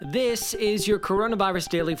This is your Coronavirus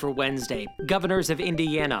Daily for Wednesday. Governors of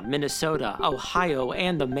Indiana, Minnesota, Ohio,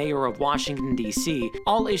 and the mayor of Washington, D.C.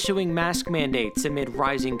 all issuing mask mandates amid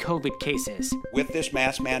rising COVID cases. With this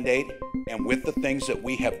mask mandate and with the things that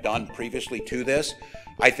we have done previously to this,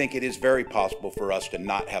 I think it is very possible for us to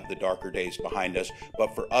not have the darker days behind us,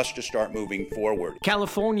 but for us to start moving forward.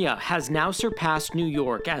 California has now surpassed New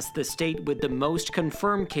York as the state with the most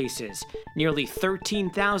confirmed cases. Nearly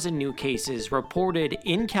 13,000 new cases reported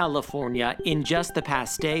in California in just the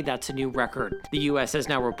past day. That's a new record. The U.S. has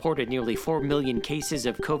now reported nearly 4 million cases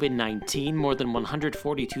of COVID-19. More than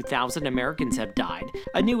 142,000 Americans have died.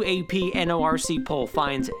 A new AP NORC poll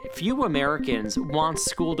finds few Americans want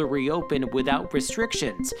school to reopen without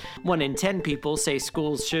restrictions. 1 in 10 people say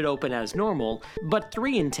schools should open as normal, but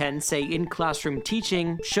 3 in 10 say in-classroom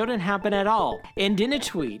teaching shouldn't happen at all. And in a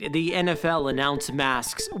tweet, the NFL announced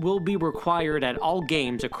masks will be required at all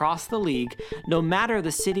games across the league, no matter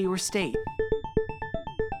the city or state.